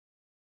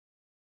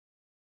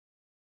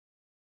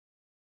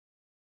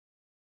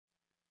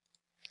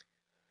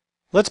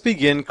Let's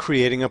begin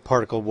creating a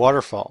particle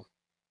waterfall.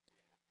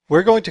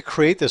 We're going to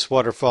create this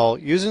waterfall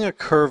using a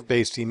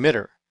curve-based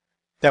emitter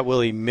that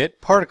will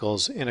emit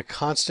particles in a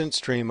constant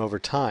stream over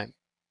time.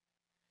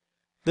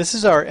 This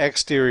is our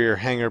exterior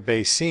hangar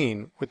bay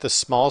scene with the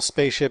small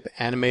spaceship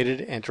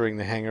animated entering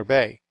the hangar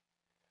bay.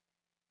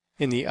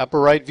 In the upper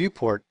right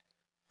viewport,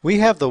 we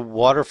have the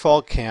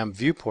waterfall cam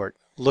viewport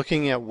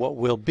looking at what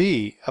will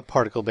be a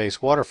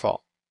particle-based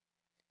waterfall.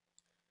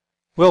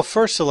 We'll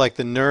first select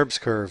the NURBS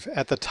curve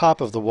at the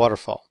top of the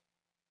waterfall.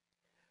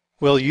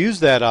 We'll use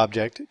that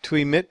object to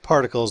emit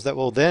particles that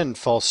will then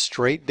fall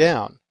straight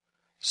down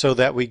so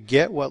that we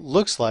get what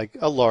looks like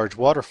a large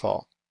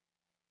waterfall.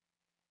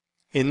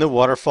 In the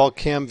waterfall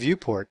cam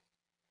viewport,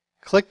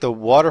 click the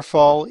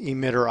waterfall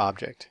emitter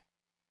object.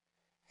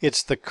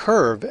 It's the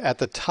curve at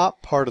the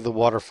top part of the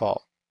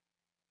waterfall.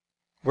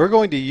 We're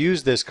going to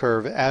use this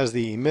curve as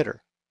the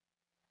emitter.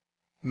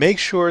 Make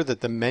sure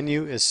that the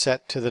menu is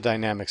set to the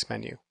Dynamics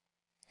menu.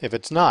 If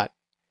it's not,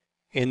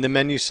 in the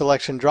menu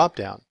selection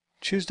drop-down,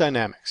 choose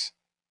Dynamics.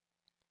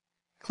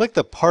 Click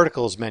the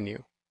Particles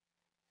menu,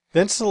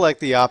 then select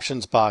the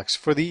options box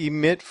for the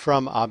Emit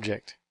From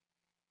object.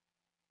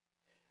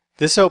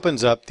 This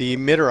opens up the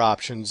Emitter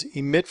Options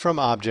Emit From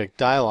Object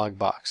dialog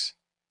box.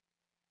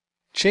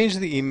 Change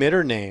the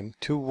emitter name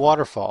to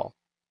Waterfall,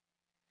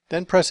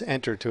 then press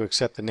Enter to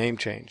accept the name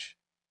change.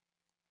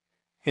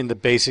 In the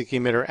Basic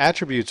Emitter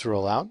Attributes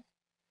rollout,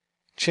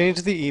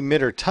 change the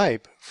emitter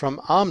type from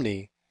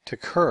Omni to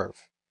Curve.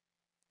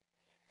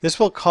 This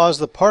will cause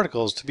the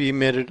particles to be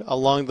emitted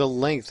along the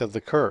length of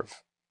the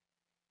curve.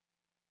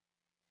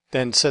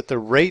 Then set the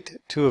rate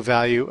to a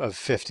value of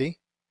 50,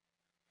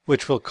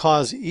 which will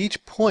cause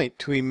each point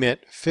to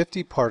emit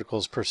 50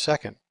 particles per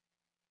second.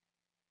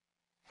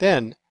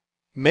 Then,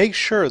 make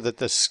sure that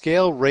the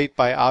Scale Rate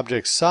by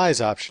Object Size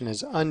option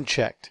is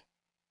unchecked.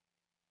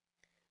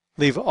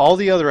 Leave all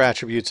the other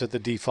attributes at the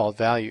default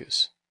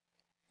values.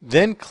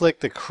 Then click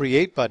the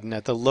Create button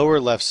at the lower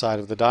left side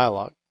of the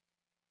dialog.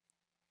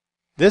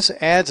 This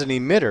adds an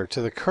emitter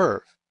to the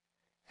curve,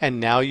 and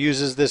now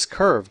uses this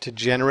curve to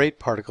generate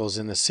particles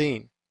in the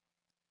scene.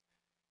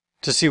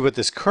 To see what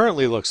this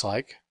currently looks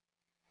like,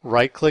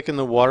 right-click in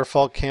the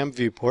Waterfall Cam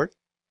viewport,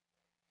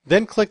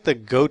 then click the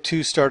Go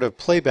to Start of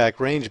Playback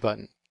Range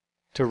button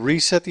to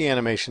reset the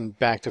animation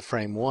back to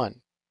frame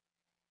 1.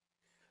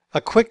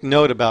 A quick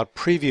note about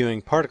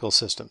previewing particle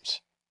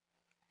systems.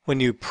 When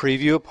you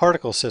preview a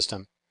particle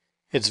system,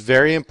 it's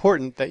very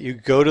important that you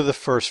go to the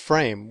first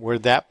frame where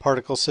that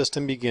particle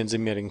system begins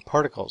emitting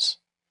particles.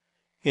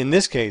 In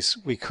this case,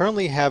 we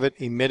currently have it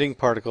emitting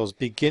particles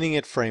beginning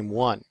at frame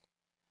 1.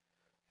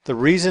 The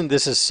reason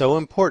this is so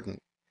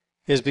important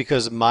is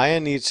because Maya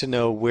needs to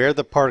know where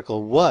the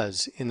particle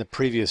was in the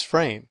previous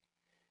frame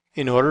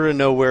in order to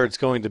know where it's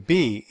going to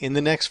be in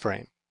the next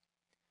frame.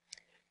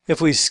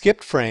 If we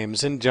skip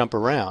frames and jump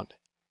around,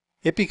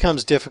 it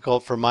becomes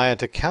difficult for Maya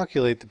to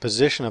calculate the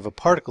position of a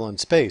particle in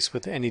space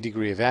with any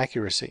degree of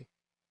accuracy.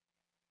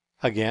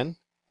 Again,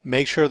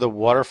 make sure the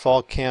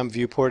Waterfall Cam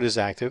viewport is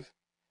active,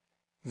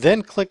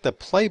 then click the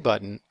Play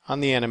button on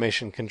the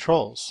animation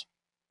controls.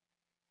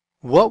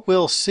 What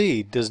we'll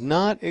see does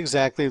not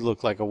exactly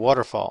look like a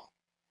waterfall.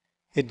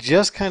 It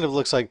just kind of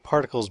looks like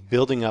particles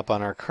building up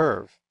on our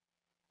curve.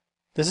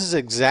 This is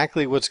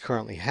exactly what's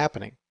currently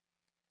happening.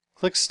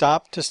 Click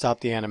Stop to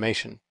stop the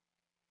animation.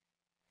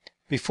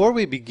 Before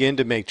we begin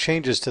to make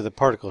changes to the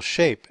particle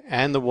shape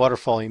and the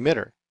waterfall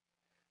emitter,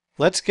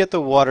 let's get the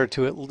water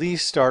to at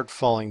least start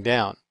falling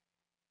down.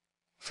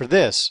 For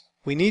this,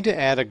 we need to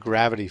add a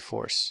gravity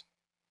force.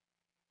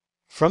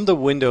 From the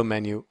Window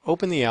menu,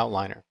 open the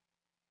outliner.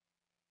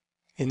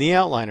 In the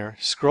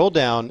outliner, scroll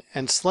down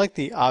and select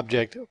the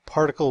object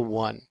Particle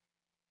 1.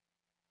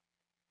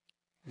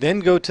 Then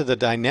go to the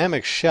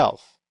Dynamics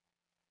shelf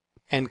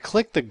and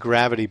click the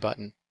Gravity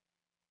button.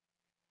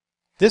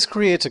 This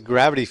creates a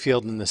gravity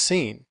field in the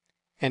scene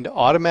and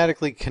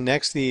automatically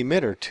connects the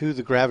emitter to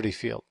the gravity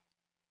field.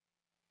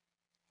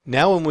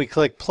 Now when we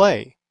click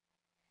play,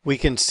 we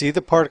can see the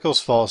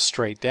particles fall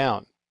straight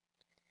down.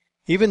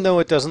 Even though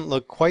it doesn't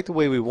look quite the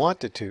way we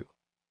want it to,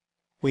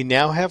 we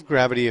now have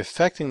gravity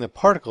affecting the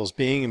particles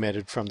being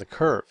emitted from the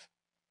curve.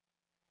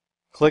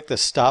 Click the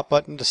Stop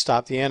button to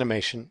stop the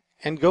animation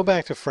and go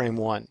back to frame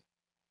 1.